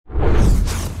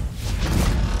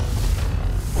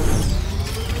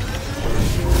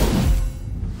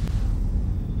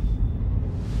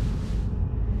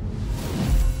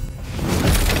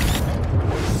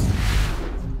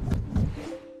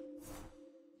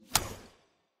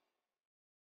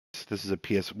This is a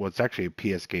PS. Well, it's actually a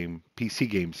PS game, PC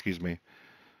game, excuse me,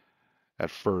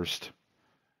 at first,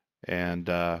 and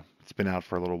it's been out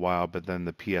for a little while. But then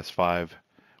the PS5,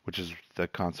 which is the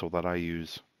console that I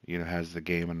use, has the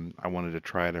game, and I wanted to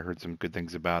try it. I heard some good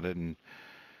things about it, and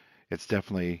it's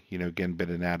definitely, again, been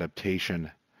an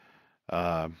adaptation,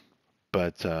 uh,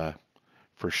 but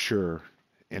for sure,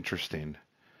 interesting,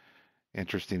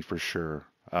 interesting for sure.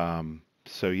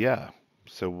 So yeah,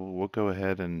 so we'll go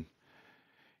ahead and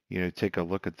take a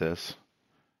look at this,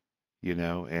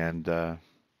 and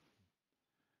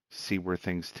see where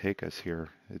things take us here.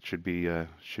 It should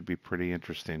be pretty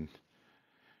interesting.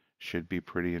 Should be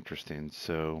pretty interesting.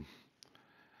 So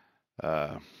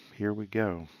uh, here we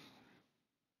go.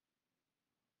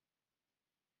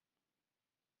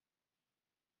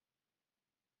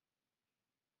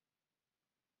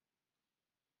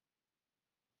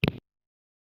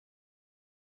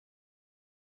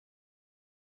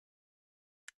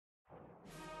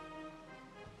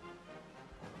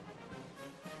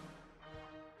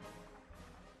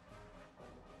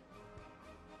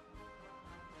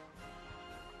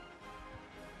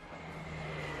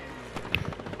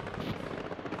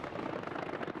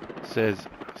 Says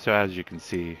so as you can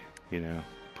see,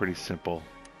 pretty simple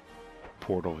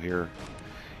portal here.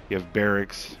 You have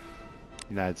barracks,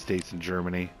 United States and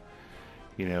Germany.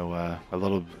 A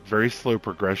little very slow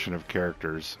progression of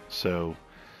characters. So,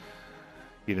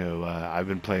 I've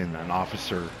been playing an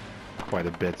officer quite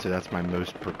a bit, so that's my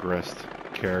most progressed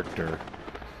character.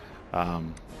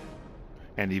 Um,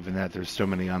 and even that, there's so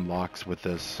many unlocks with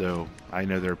this. So I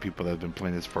know there are people that have been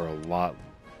playing this for a lot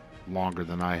longer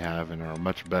than I have and are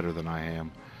much better than I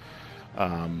am.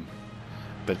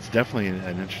 But it's definitely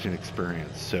an interesting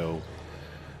experience. So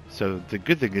the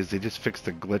good thing is they just fixed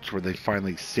the glitch where they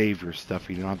finally save your stuff.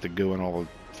 You don't have to go in all the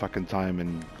fucking time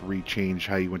and rechange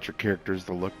how you want your characters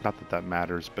to look. Not that that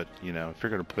matters, but if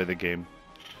you're gonna play the game,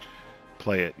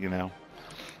 play it. And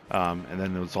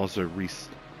then it was also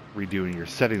redoing your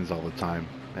settings all the time,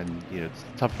 and it's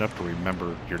tough enough to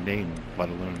remember your name, let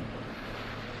alone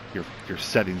your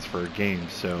settings for a game.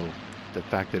 So the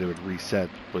fact that it would reset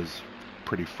was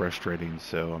pretty frustrating.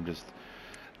 So I'm just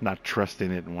not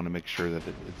trusting it and want to make sure that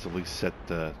it's at least set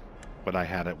what I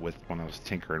had it with when I was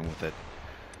tinkering with it.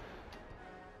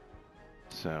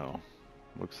 So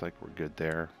looks like we're good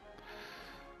there.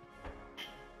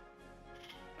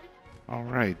 All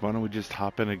right, why don't we just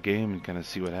hop in a game and kind of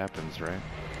see what happens, right?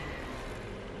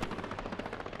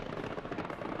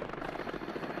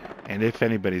 And if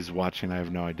anybody's watching, I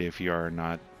have no idea if you are or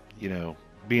not,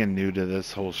 being new to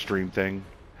this whole stream thing,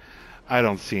 I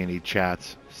don't see any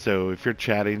chats. So if you're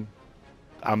chatting,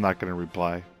 I'm not going to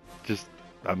reply. Just,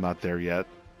 I'm not there yet.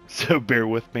 So bear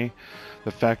with me.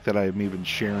 The fact that I'm even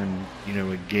sharing,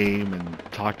 a game and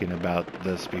talking about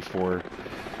this before,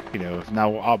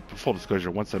 now, full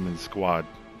disclosure, once I'm in squad,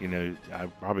 I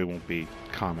probably won't be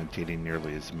commentating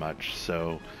nearly as much.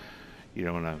 So you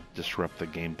don't want to disrupt the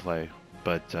gameplay.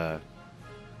 But,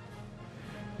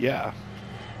 yeah.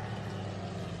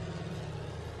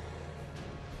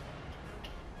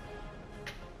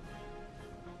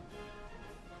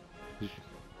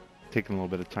 Taking a little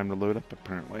bit of time to load up,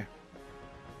 apparently.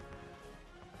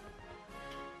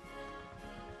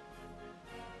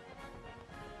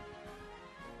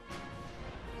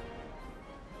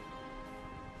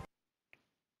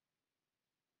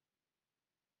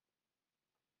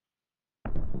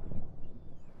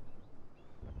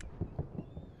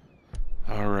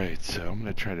 Alright, so I'm going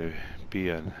to try to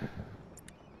be I'll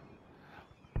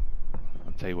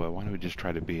tell you what, why don't we just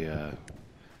try to be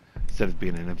instead of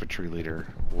being an infantry leader,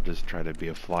 we'll just try to be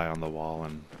a fly on the wall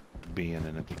and be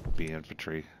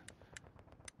infantry.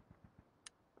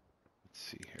 Let's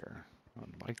see here.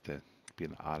 I'd like to be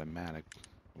an automatic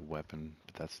weapon,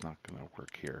 but that's not going to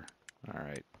work here.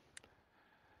 Alright.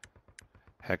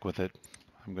 Heck with it.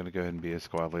 I'm going to go ahead and be a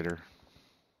squad leader.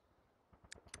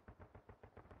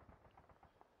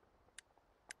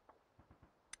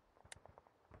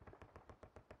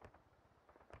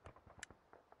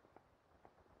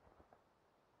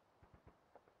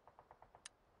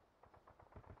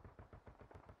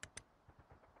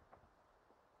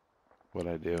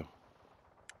 What'd I do?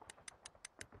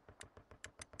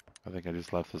 I think I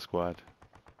just left the squad.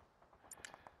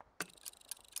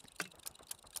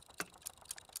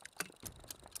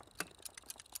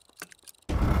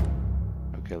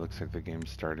 Okay, looks like the game's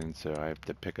starting, so I have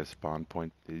to pick a spawn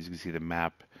point. As you can see, the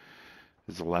map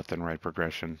is a left and right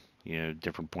progression.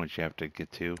 Different points you have to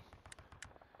get to.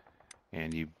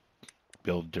 And you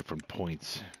build different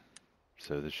points.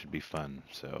 So this should be fun.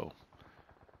 So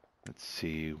let's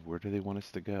see, where do they want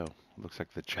us to go? Looks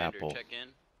like the chapel. Check in.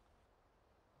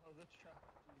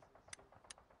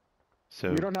 So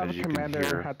We don't have as a you can commander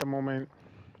hear, at the moment.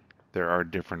 there are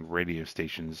different radio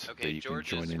stations Okay, that you George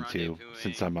can join is into. rendezvousing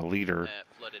Since I'm a leader, at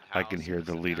Flooded I can House. hear I'm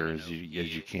the gonna sit leader down as in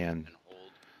you OP can. and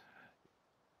hold.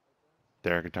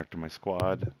 There, I can talk to my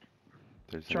squad.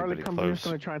 If there's Charlie anybody Company is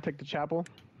close. going to try and take the chapel.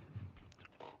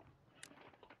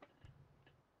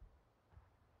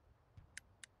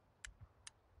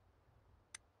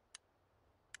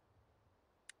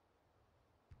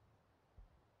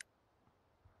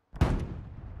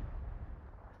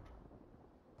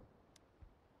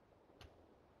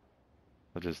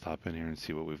 I'll just hop in here and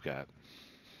see what we've got.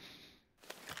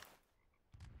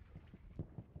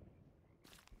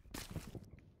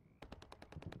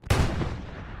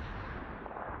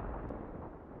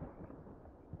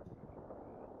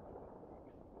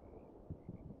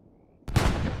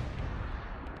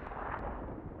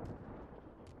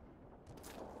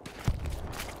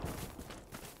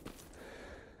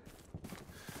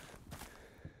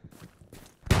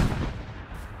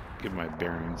 Get my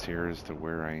bearings here as to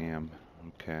where I am.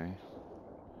 Okay.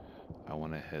 I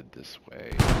want to head this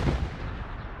way.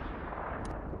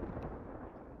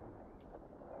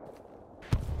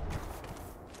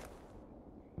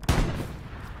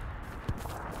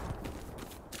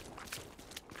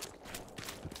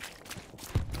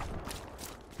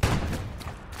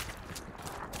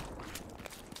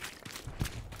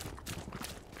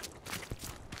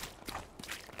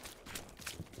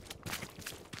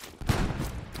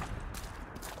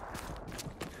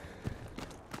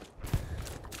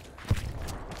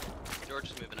 George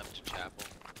is moving up to chapel.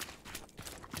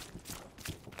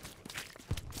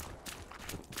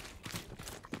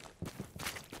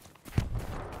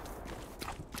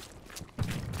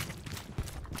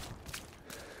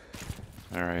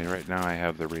 Alright, right now I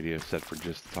have the radio set for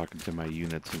just talking to my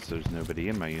unit. Since there's nobody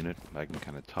in my unit, I can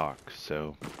kind of talk.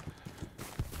 So,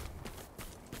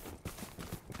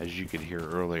 as you could hear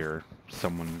earlier,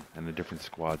 someone in a different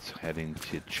squad's heading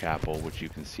to chapel, which you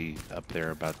can see up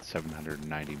there about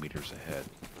 790 meters ahead.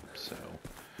 So,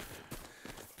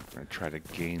 we're going to try to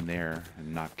gain there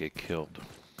and not get killed.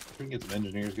 We can get some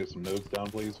engineers, get some nodes down,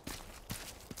 please.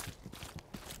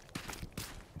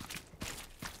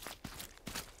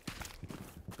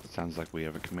 Sounds like we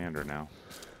have a commander now.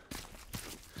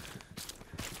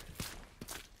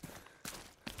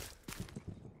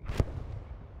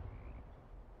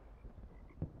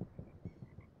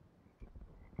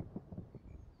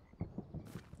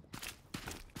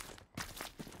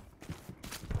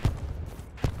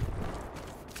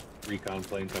 Recon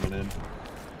plane coming in.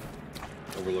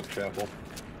 Overlook chapel.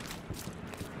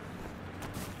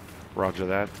 Roger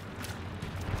that.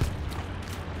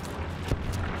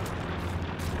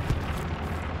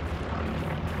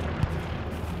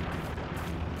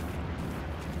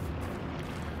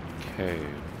 Okay,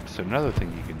 so another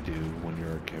thing you can do when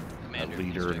you're a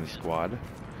leader in a squad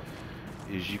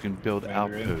is you can build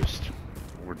outposts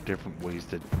or different ways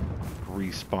to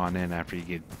respawn in after you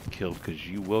get killed, because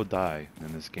you will die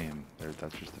in this game.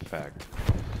 That's just a fact.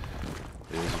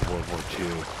 It is World War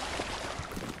II.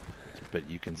 But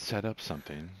you can set up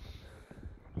something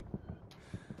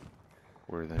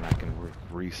where then I can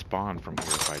respawn from here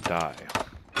if I die.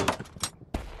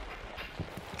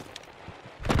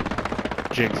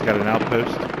 Jake's got an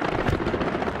outpost.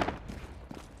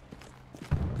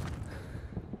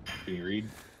 Can you read,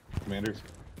 commanders?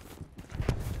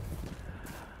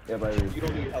 Yeah, but I read. You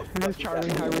don't need help. This is Charlie.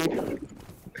 Hi, read.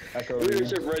 Echo read.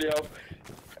 Leadership radio.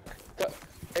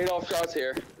 8 off shots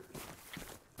here.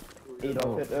 8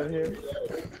 off hit out here.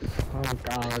 Oh,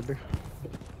 God.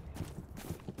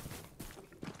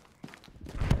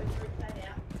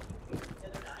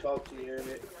 Talk to you, hear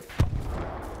me?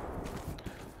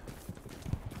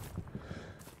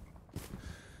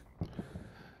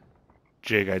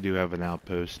 Jake, I do have an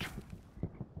outpost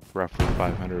roughly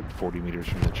 540 meters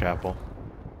from the chapel.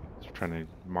 Just trying to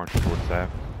march towards that.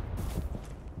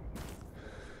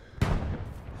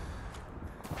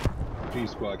 G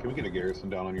squad, can we get a garrison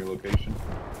down on your location?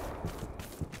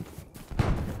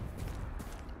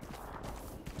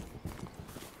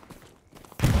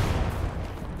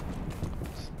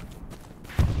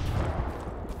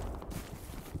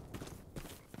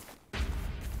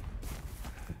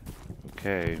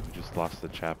 Okay, we just lost the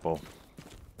chapel.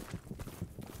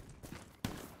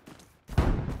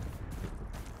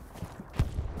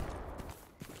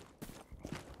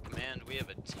 Command, we have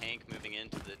a tank moving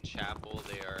into the chapel.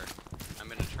 I'm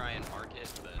gonna try and mark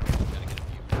it, but we gotta get a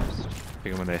few first. I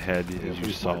think I'm gonna head, as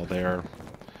you saw there,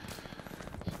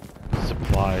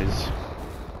 supplies.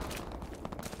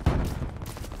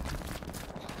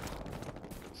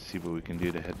 see what we can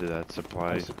do to head to that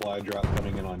supply. A supply drop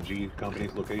coming in on G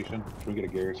Company's location. Should we get a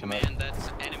garrison up? Command,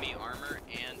 that's enemy armor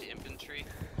and infantry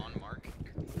on mark.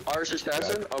 Ours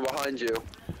assassin, I'm behind you.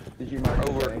 Did you mark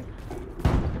Over. anything?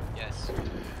 Yes.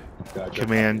 Gotcha.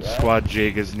 Command, squad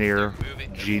Jig is near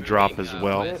Moving, G drop as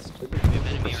well. west. We have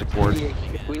enemy For support.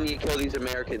 We need to kill these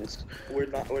Americans. We're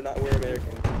American.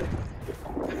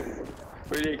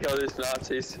 We need to kill these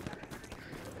Nazis.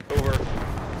 Over.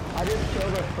 I just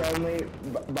killed a friendly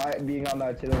by being on the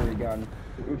artillery gun.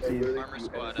 Oopsies. Armor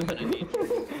squad, I'm gonna need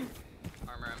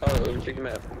armor. Oh, let me check the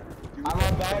map.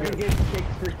 I'm about to get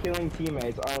kicked for killing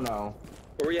teammates. Oh no.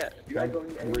 Where we at?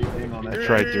 Everything on that. That's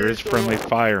right, there is friendly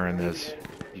fire in this.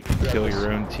 You can kill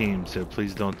your own team, so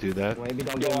please don't do that. Maybe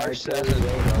don't Yo, get our artillery assassin.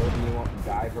 though, and you won't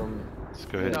die from. Let's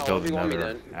go ahead and No, build if you want me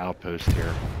another then. outpost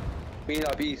here. We need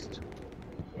up east.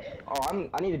 Oh,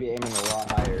 I need to be aiming a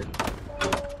lot higher.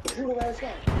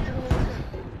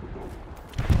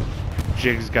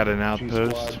 Jig's got an G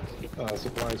outpost. squad.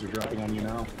 Supplies are dropping on you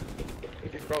now.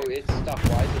 Bro, it's stuck.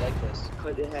 Why is it like this?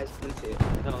 Because it has detail.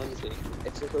 No, let me see.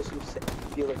 It's supposed to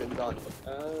feel like a gun.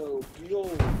 Oh, yo. A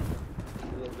little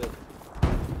bit.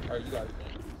 Alright, you got it.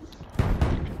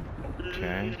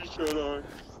 Okay.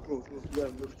 Move, yeah,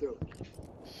 move through.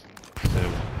 So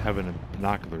having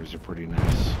binoculars are pretty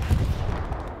nice.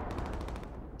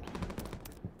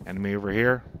 Enemy over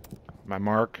here. My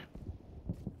mark.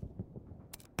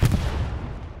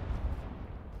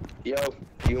 Yo,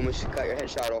 you almost cut your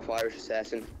headshot off, Irish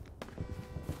assassin.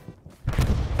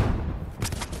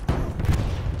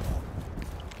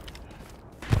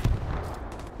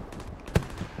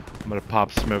 I'm gonna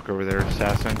pop smoke over there,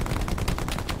 assassin.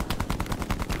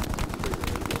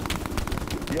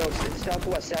 Yo,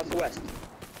 southwest, southwest.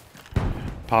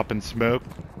 Popping smoke.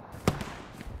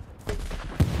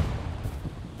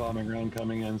 Bombing run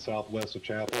coming in southwest of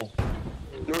Chapel.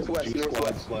 Northwest, G squad's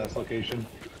northwest. last location.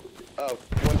 Oh,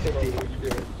 150.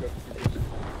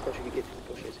 Push it, get to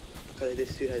the bushes. Because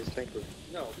this dude has a sniper.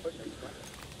 No, push it.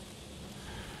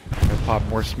 Gonna pop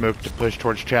more smoke to push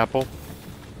towards Chapel.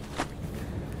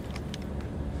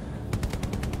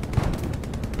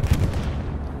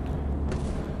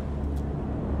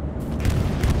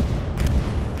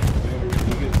 Commander, can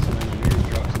you get some engineers,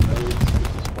 drop some nodes, get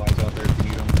some supplies out there if you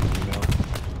need them, you know?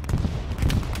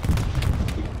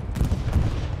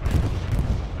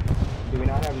 Do we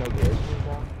not have no garrisons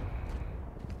now?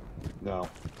 No.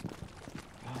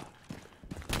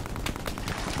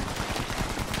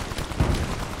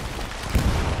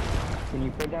 Can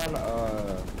you put down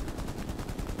what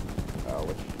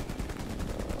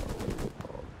is it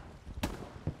called?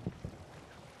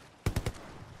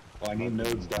 Well, I need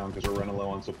nodes down because we're running low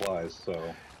on supplies,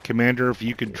 so. Commander, if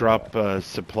you could drop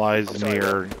supplies I'm sorry,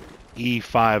 near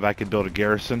E5, I could build a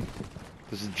garrison.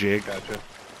 This is Jig. Gotcha.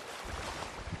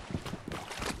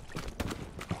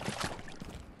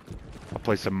 I'll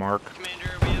place a mark.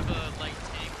 Commander, we have a light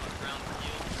tank on ground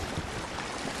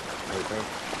for Okay. you.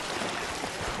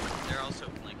 They're also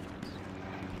flanking us.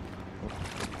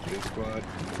 G squad.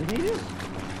 Did he just?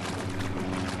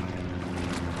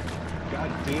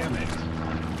 God damn it.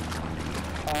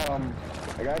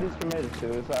 A guy just committed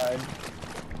suicide.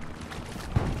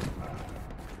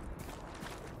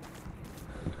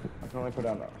 I can only put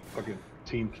down that. Fucking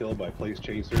team killed by place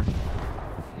chaser.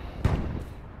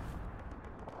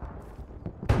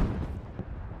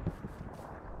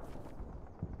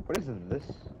 What is this?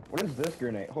 What is this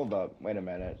grenade? Hold up, wait a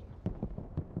minute.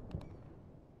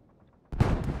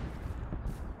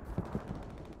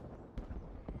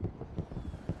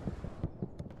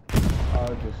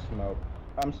 Oh, just smoke.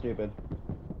 I'm stupid.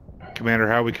 Commander,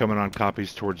 how are we coming on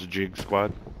copies towards the Jig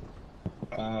squad?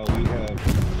 We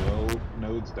have no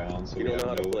nodes down, so You we don't have know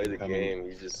how to no play the incoming. game.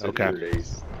 You just sit Okay. in your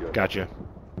base. You don't- Gotcha.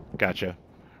 Gotcha.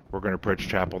 We're gonna approach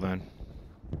Chapel then.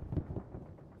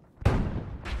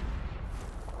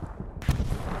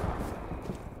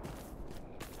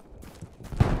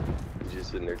 You're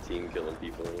just in their team killing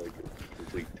people like a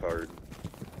complete tard.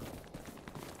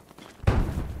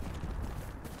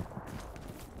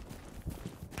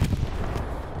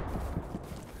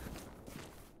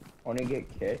 Wanna get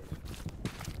kicked?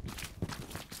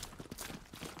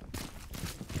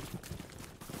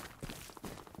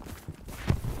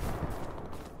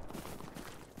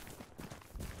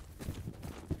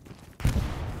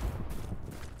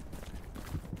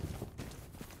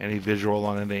 Any visual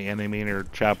on any enemy near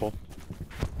Chapel?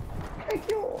 Heck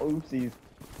yo, oopsies.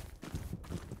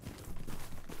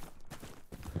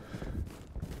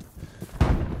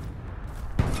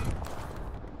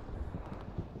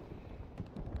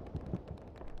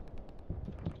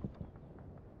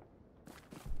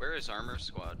 Where is armor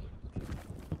squad?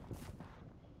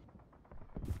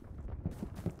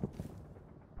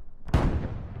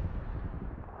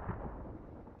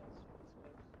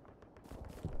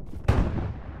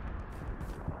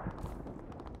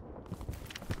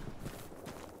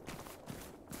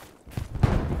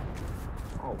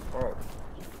 Oh.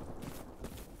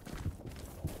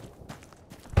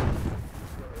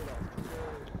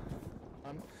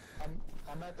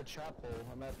 I'm at the chapel.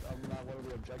 I'm at one of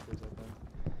the objectives, I think.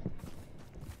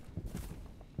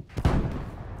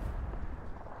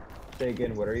 Say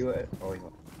again, what are you at? Oh, yeah.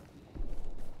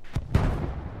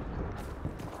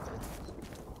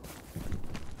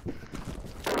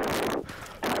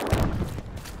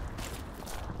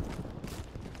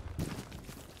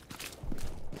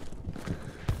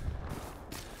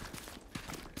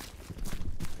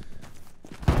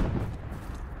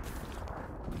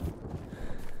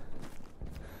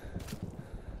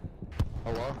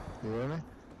 Hello? You hear me?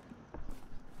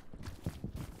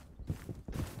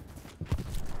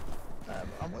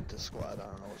 I'm with the squad. I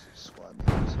don't know what the squad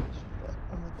name is, but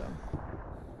I'm with them.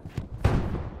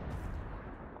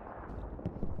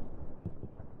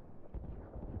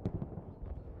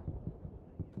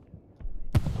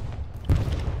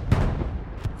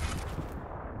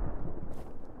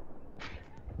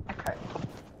 Okay.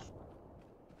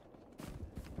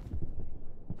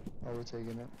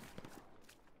 Overtaking it.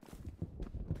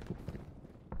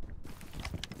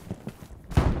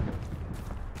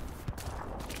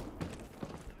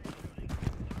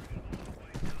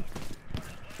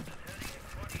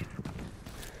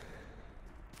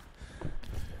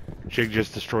 Jig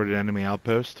just destroyed an enemy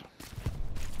outpost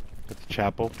at the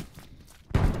chapel.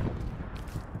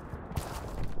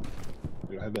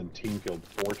 Dude, I've been team killed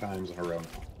 4 times in a row now.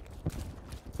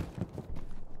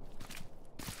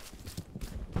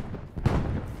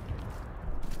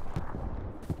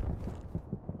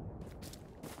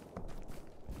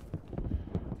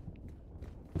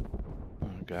 Oh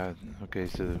god. Okay,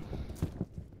 so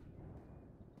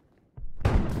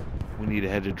we need to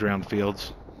head to Drowned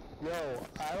Fields. Yo,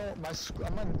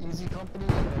 I'm on easy company,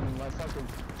 and my fucking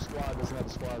squad doesn't have a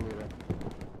squad leader.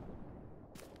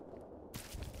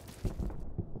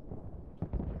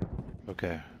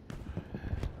 Okay.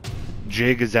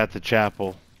 Jig is at the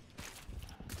chapel.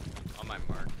 On my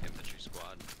mark, infantry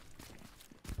squad.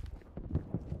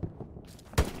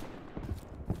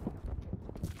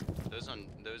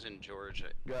 Those in Georgia.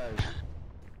 Guys,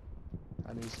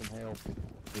 I need some help.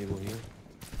 Table here.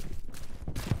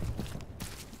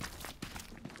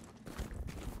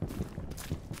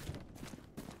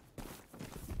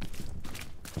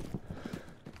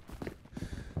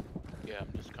 Yeah,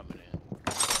 I'm just coming in.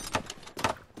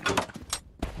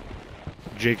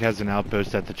 Jig has an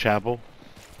outpost at the chapel.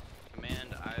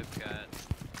 Command, I've got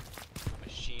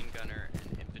machine gunner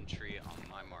and infantry on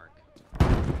my mark.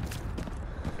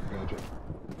 Gotcha.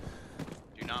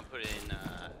 Do not put in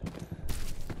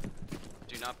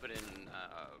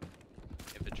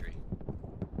infantry.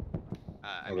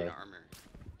 I mean Okay. armor.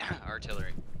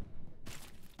 Artillery.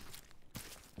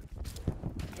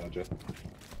 Gotcha.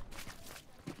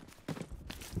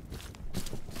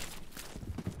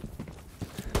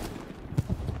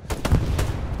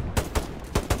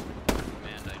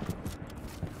 Command,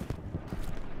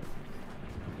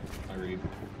 I read.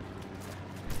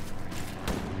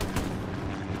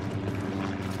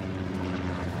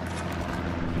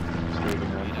 Just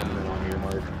moving around, coming in on your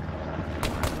mark.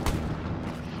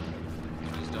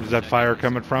 Where's that fire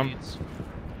coming from?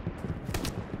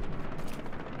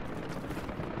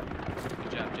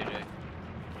 Good job, JJ.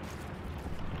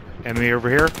 Enemy over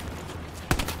here.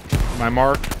 My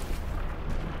mark.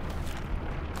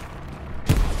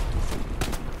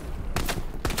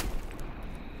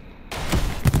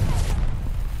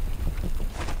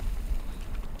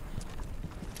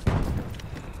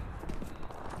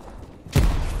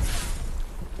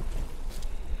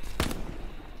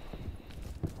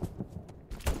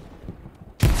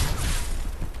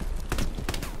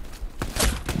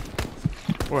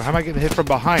 Well, how am I getting hit from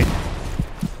behind?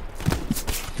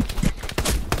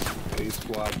 A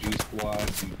squad, G squad,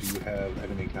 you do have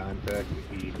enemy contact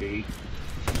with E8.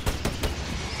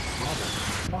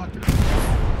 Motherfucker.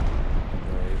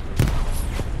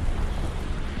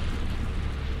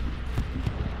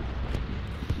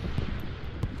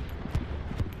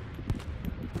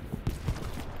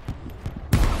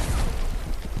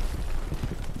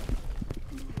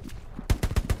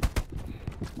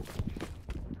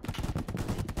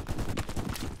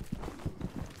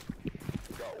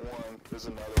 There's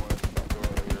another one.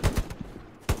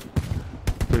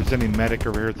 If there's any medic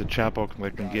over here at the chapel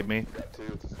that can get me. Got 2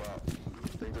 at the front. I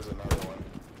think there's another one.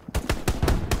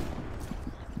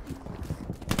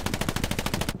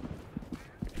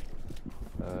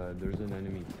 There's an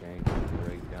enemy tank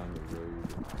right down the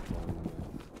road on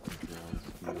the ground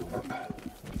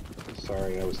field.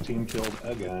 Sorry, I was team killed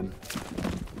again.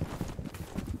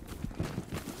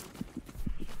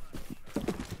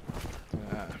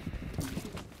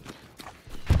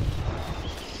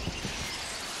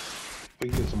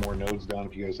 more nodes down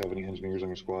if you guys have any engineers on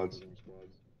your squads.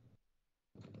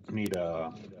 Need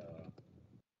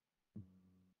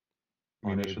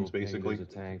munitions, basically. There's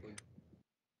a tank.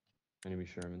 Enemy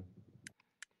Sherman.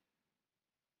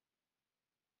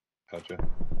 Gotcha.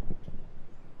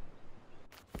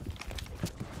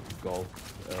 Golf.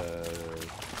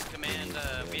 Command,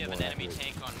 we have an enemy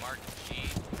tank on Mark G.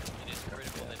 It is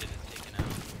critical that it is taken out.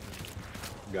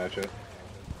 Gotcha.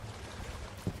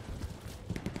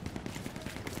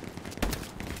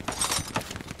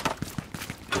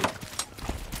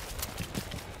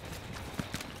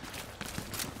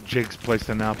 Jake's placed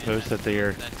an outpost at the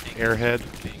airhead.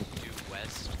 Due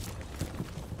west.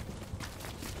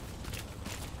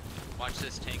 Watch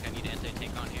this tank. I need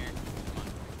anti-tank on here. Come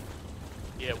on.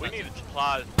 Yeah, we need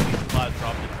supplies. We need supplies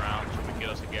dropped to the ground so we can get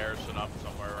us a garrison up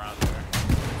somewhere around there.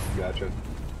 Gotcha.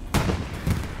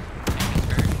 Tank is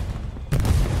hurt.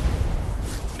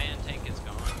 Man, tank is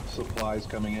gone. Supplies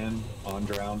coming in on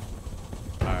drown.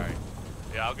 Alright.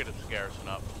 Yeah, I'll get us a garrison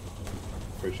up.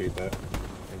 Appreciate that.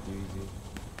 Thank you, easy.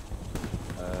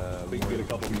 We can get a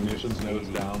couple munitions nodes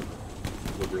down.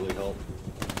 Would really help.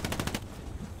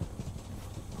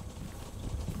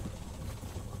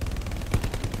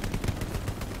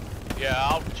 Yeah,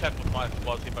 I'll check with my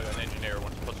squad, see if I got an engineer who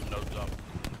wants to put some nodes up.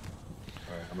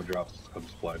 Alright, I'm gonna drop some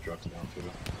supply trucks down too.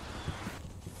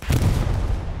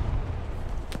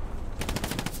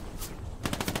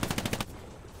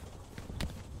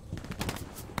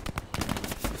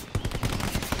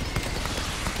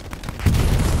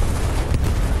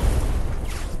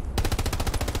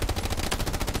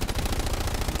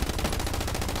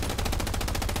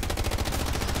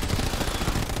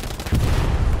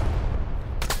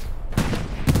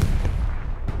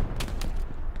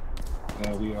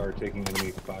 We are taking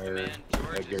enemy fire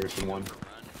at Garrison 1.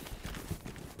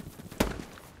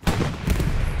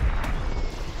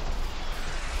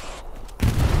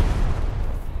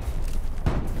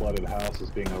 Flooded house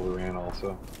is being overran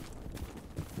also.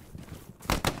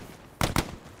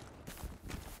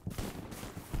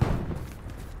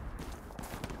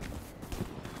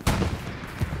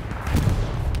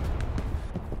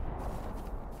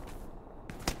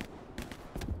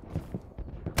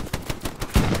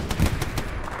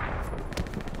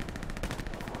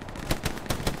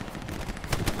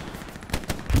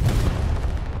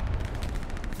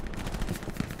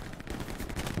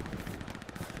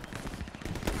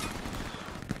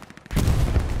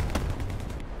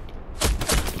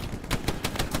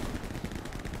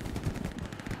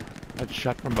 That's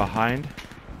shot from behind.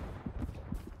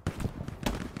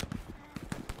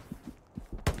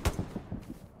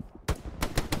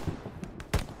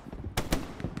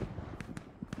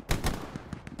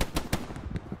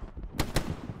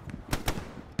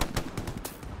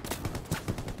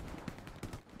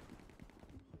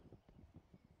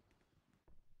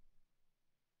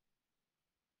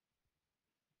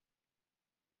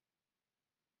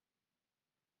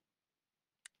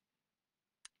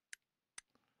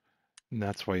 And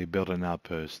that's why you build an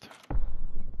outpost.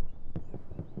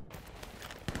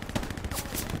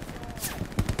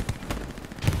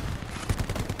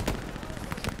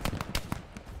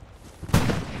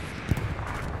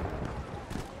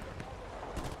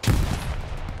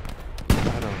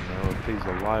 I don't know if he's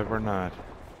alive or not.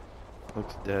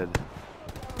 Looks dead.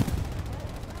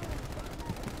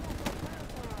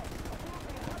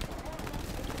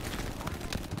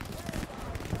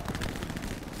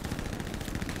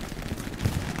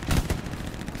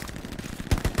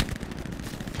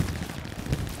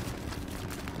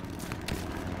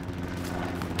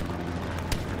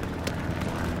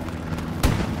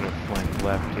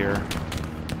 Left here.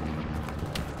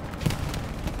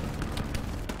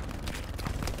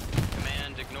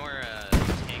 Command, ignore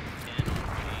tank in on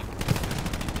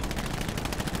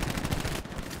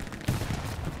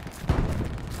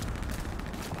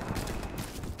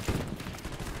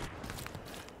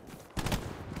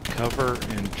Cover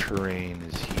and terrain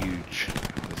is huge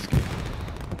in this game.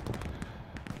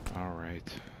 Alright.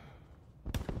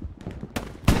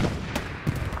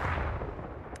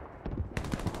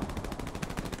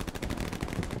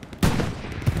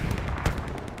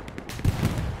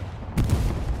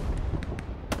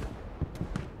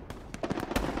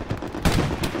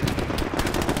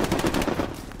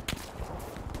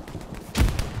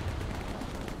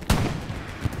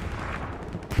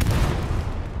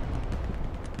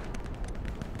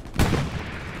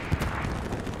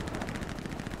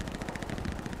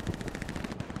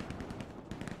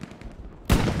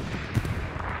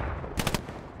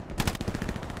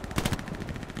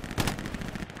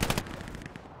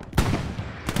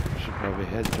 Probably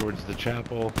head towards the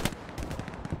chapel.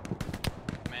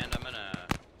 Command, I'm gonna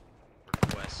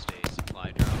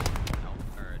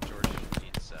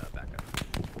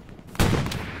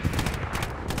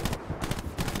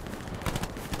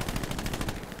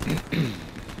Man,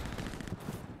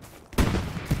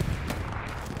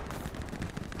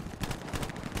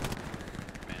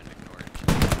 ignore it.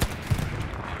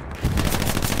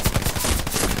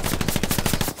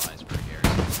 Supplies for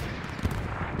Garrison.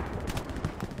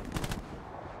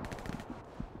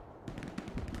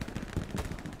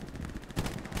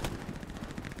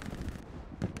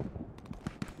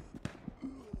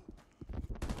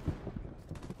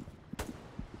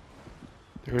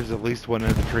 There's at least one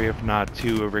infantry, if not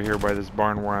two, over here by this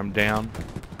barn where I'm down.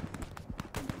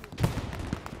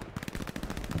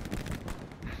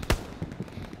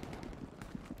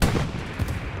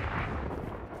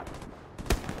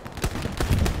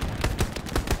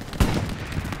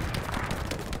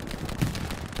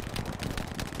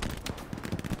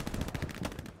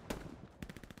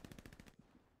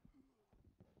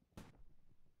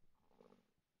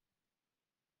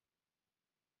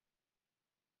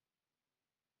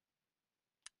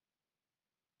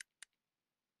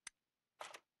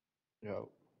 Yo.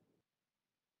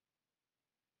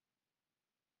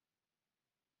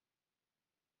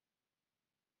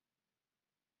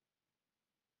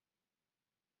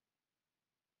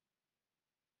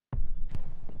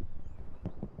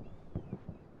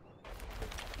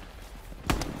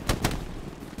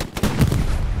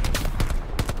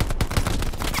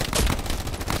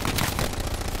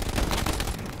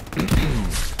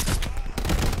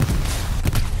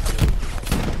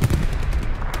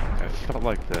 I felt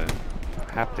like the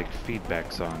haptic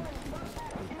feedback's on.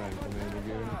 I'm trying to come in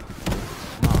again.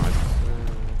 Not.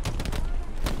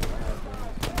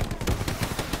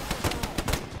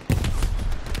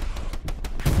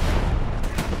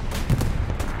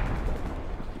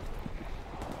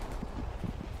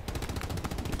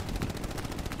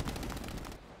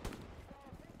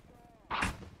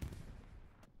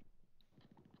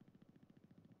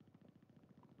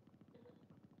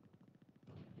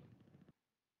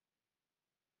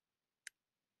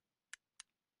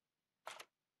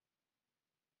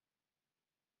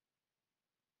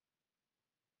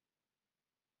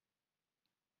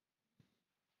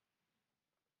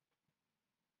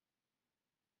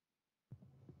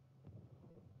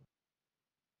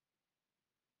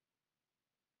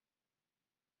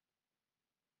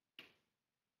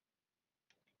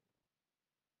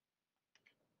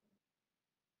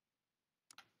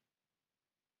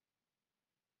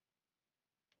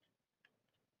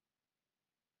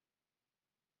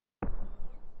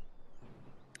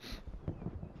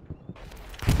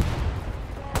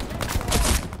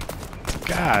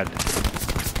 God.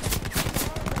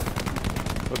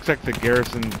 Looks like the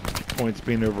garrison point's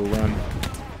being overrun.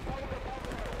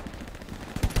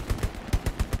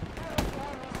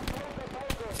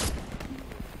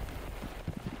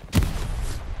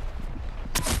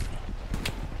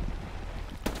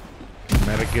 Can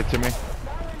medic get to me?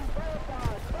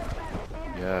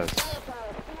 Yes.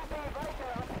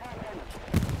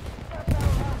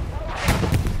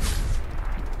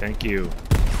 Thank you.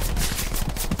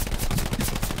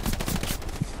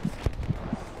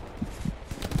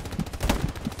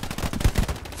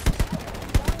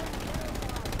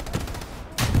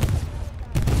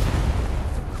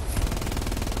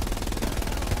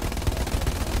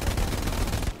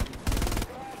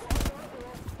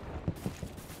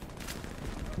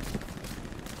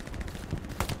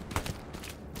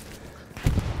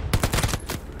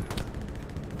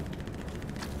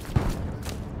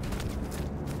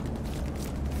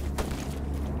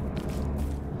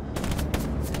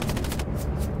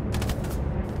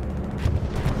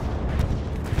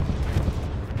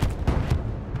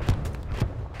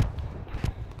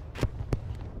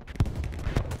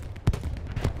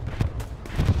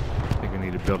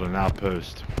 Build an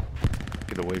outpost.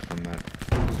 Get away from that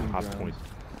hot point.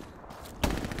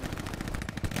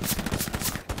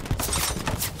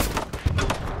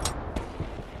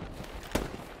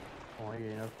 Only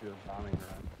getting enough to do a bombing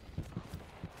run.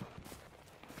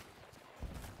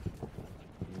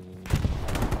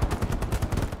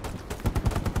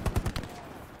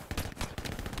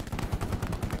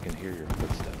 I can hear your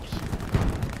footsteps.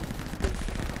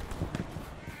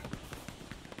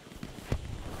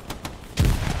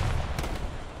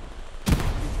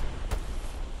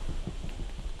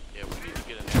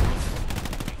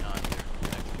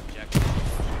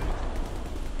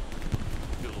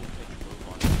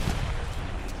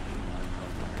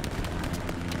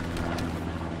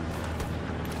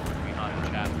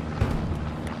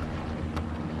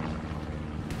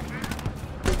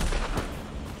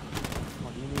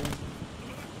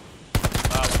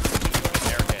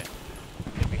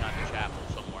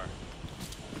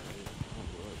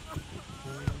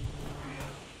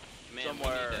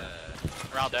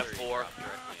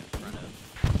 directly in front of.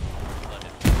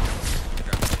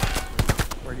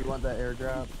 Where do you want that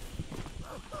airdrop?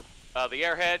 The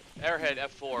airhead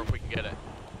F4 if we can get it.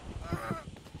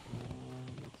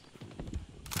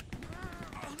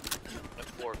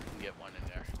 F4 if we can get one in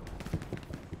there.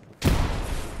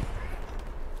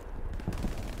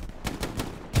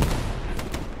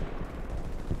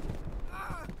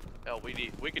 Hell,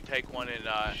 we could take one in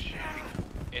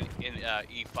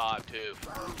E5 too,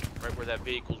 right where that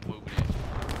vehicle's moving in.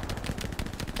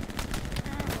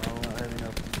 I don't have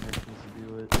enough connections to do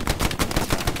it.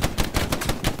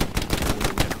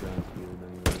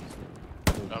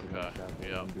 Okay,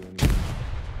 yeah.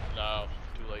 No,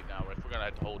 too late now. We're gonna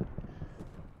have to hold,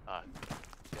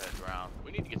 get it around.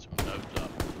 We need to get some nodes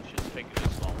up. It shouldn't take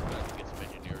this long. We're gonna have to get some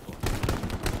engineers on.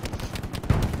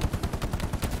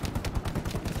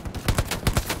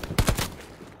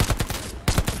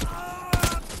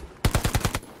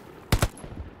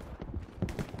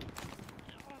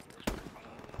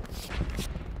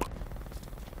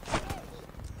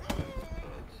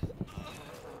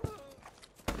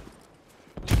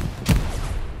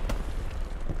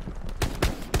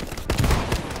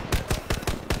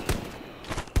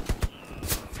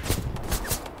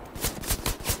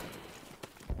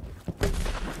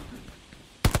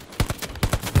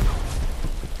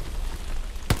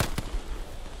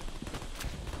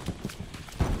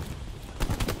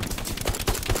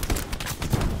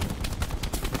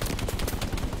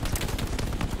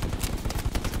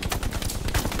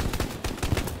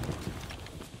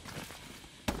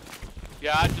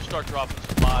 Yeah, I'd just start dropping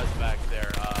supplies back there,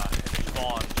 in the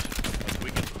spawns, so we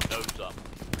get some nodes up.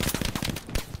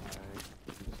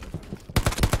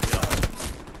 Yeah.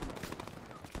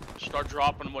 Start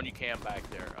dropping them when you can back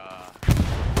there.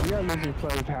 You got Mr.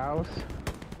 Clove house.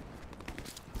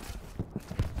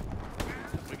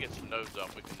 If we get some nodes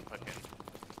up, we can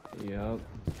fucking, Yep.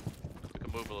 we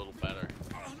can move a little better.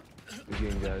 Good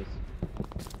game, guys.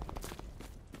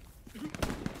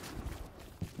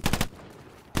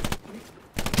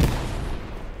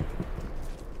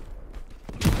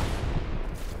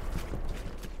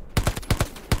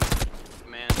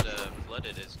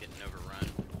 Flooded is getting overrun.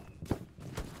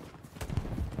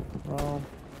 Well,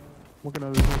 what can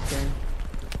others say?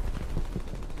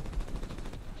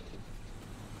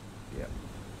 Yep.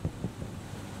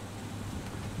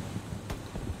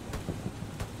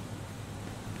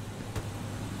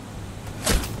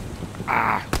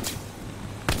 Ah!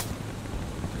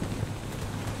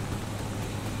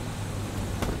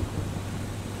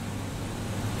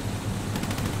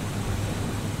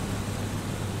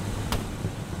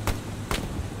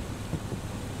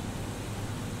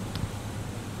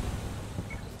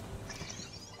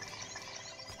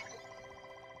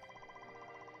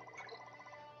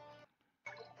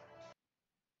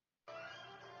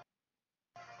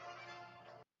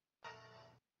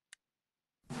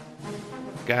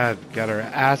 God, got our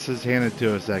asses handed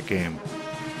to us that game.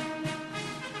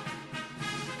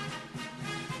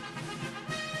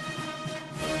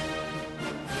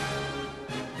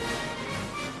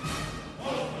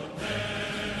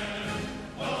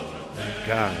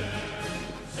 God.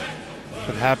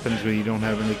 What happens when you don't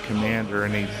have any command or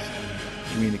any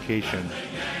communication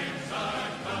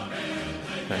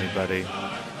with anybody?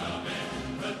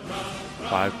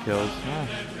 5 kills. Huh.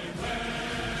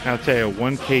 I'll tell you,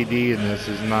 1 KD in this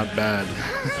is not bad.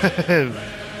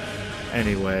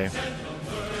 Anyway,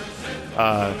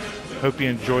 hope you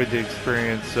enjoyed the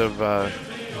experience of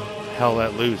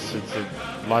HellLetLoose. It's a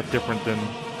lot different than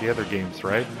the other games,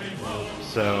 right?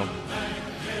 So,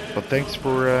 but thanks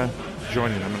for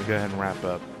joining. I'm going to go ahead and wrap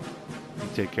up. You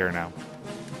take care now.